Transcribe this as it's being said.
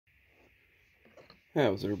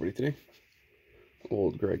How's everybody today?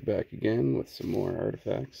 Old Greg back again with some more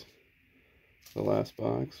artifacts. The last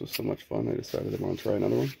box was so much fun I decided I want to try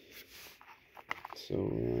another one.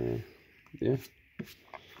 So, yeah.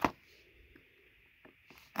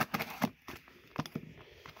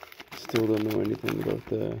 Still don't know anything about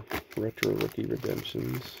the Retro Rookie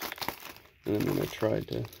redemptions. And then when I tried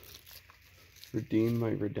to redeem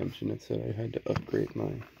my redemption, it said I had to upgrade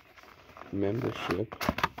my membership.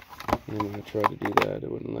 And when I tried to do that,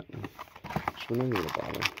 it wouldn't let me. Which one I need to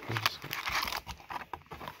bother.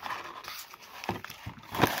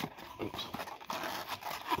 Oops.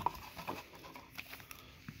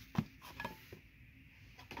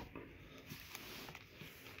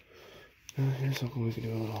 Here's something we can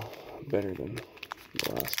do a little better than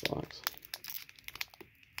the last box.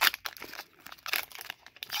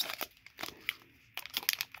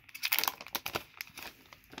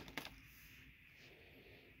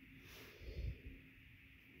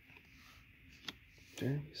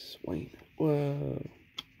 Jeremy Swain. Whoa.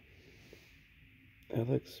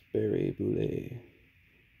 Alex Barré-Boulet.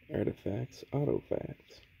 Artifacts,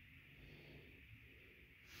 Autofacts.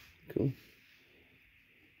 Cool.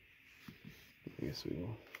 I guess we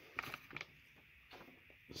will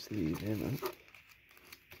sleeve him up.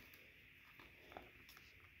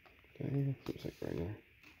 Okay, looks like regular.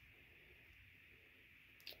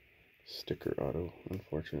 Sticker auto,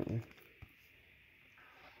 unfortunately.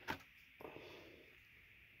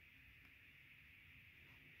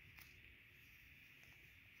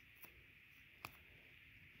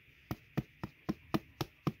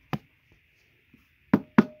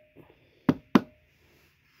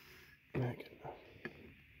 Not good enough.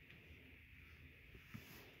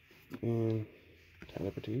 And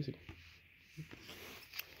Tyler Bertuzzi.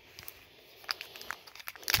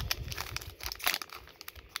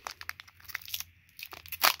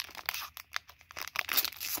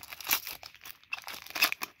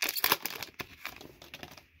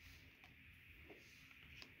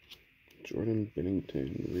 Jordan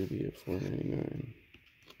Bennington, Ruby at 4.99.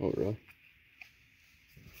 Oh, really?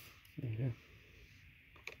 Okay.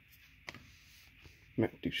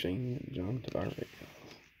 Matt Duchene and John Tavares.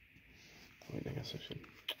 Wait, I guess I should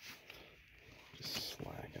just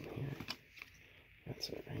slag him here. That's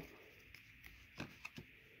it, right?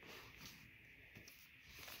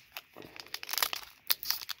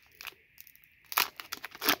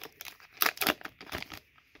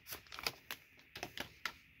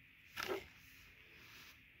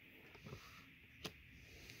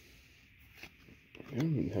 I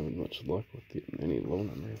haven't been having much luck with getting any low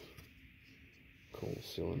numbers. Cole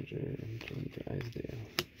Sillinger and John Drysdale.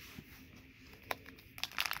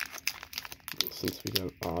 Since we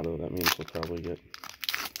got auto, that means we'll probably get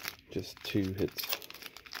just 2 hits.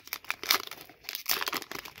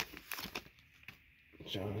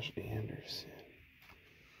 Josh Anderson.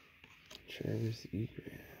 Travis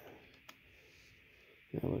Egress.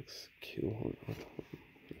 Alex Kilhorn.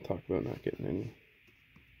 Talk about not getting any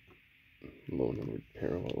low numbered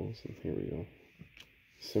parallels, and here we go.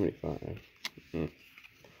 75.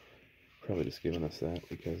 Probably just giving us that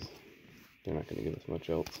because they're not going to give us much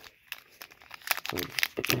else.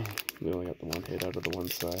 We only got the 1 hit out of the one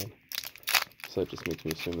side, so that just makes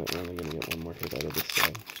me assume that we're only going to get 1 more hit out of this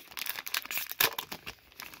side.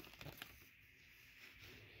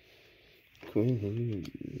 Quinn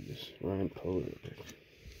Hughes, Ryan Poehler.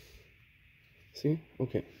 See?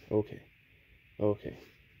 Okay.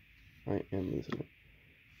 I am losing it.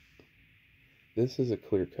 This is a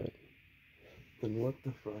clear cut. Then what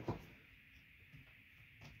the fuck?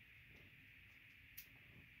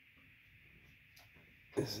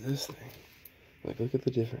 Is this thing? Like, look at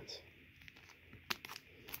the difference.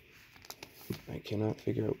 I cannot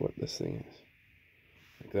figure out what this thing is.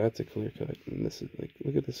 Like, that's a clear cut, and this is like,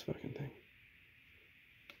 look at this fucking thing.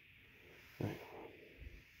 Right.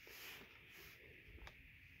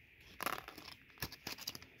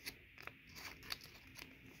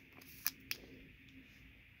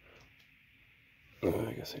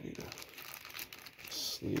 I guess I need a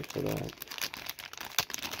sleeve for that.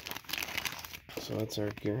 So that's our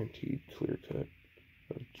guaranteed clear cut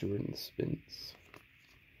of Jordan Spence.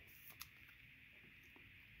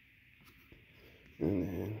 And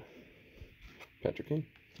then Patrick Kane.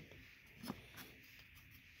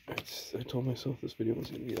 I told myself this video was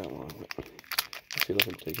going to be that long, but I feel like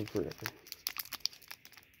I'm taking forever.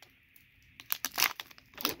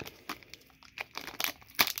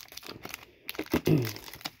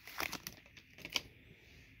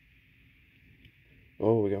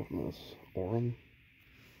 Oh, we got Moss Oram,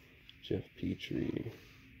 Jeff Petrie,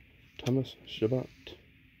 Thomas Shabbat.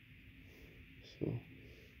 So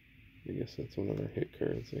I guess that's one of our hit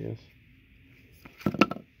cards, I guess.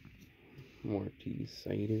 More tea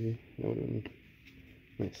cider. That would have been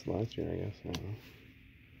nice last year, I guess. I don't know.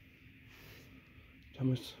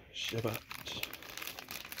 Thomas Shabbat.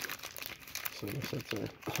 So I guess that's our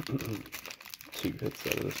 2 hits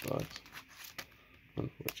out of this box,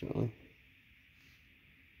 unfortunately.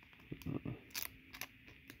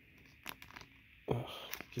 Ugh,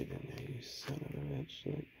 get in there, you son of a bitch.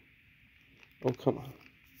 Like, oh, come on.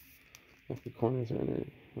 If the corners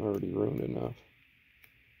are already ruined enough.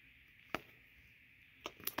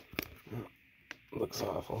 Looks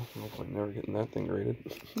awful. Hopefully I'm never getting that thing graded.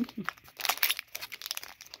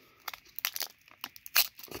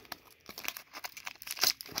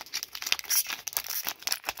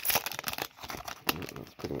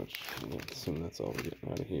 That's pretty much, I assume that's all we're getting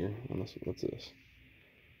out of here. Unless, what's this?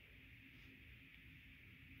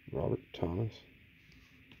 Robert Thomas.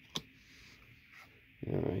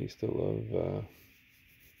 Yeah, I used to love,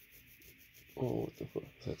 oh, what the fuck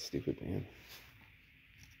is that stupid band?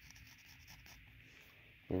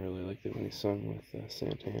 I really liked it when he sung with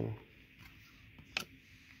Santana.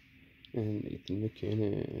 And Ethan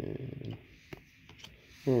McKinnon.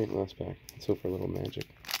 Alright, last pack. Let's hope for a little magic.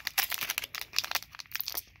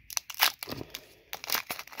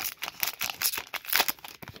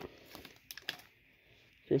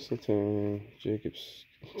 Crystal Time, Jacobs.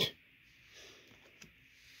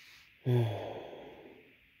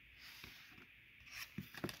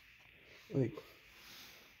 Like,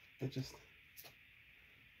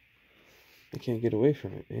 I can't get away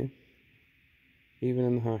from it, man. Even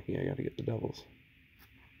in the hockey, I gotta get the doubles.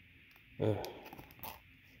 Well,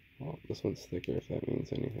 this one's thicker if that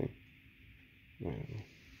means anything. I don't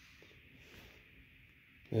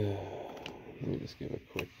know. Let me just give a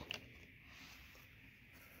quick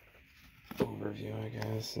overview, I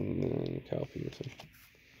guess, and then Cal Peterson.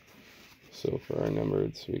 So for our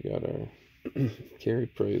numbereds, we got our Carey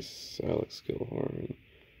Price, Alex Killorn,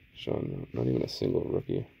 Sean, not even a single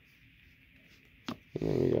rookie. And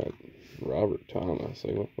then we got Robert Thomas.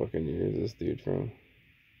 Like, what fucking year is this dude from?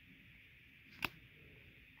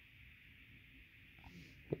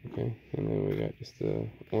 Okay, and then we got just the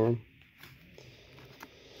Orm.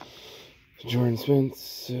 Jordan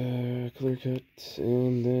Spence, clear cut,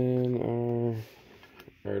 and then our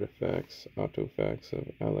artifacts, autofacts of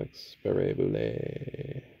Alex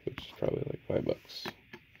Barre-Boulet, which is probably like $5.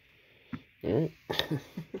 Alright.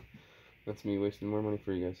 That's me wasting more money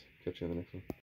for you guys. Catch you on the next one.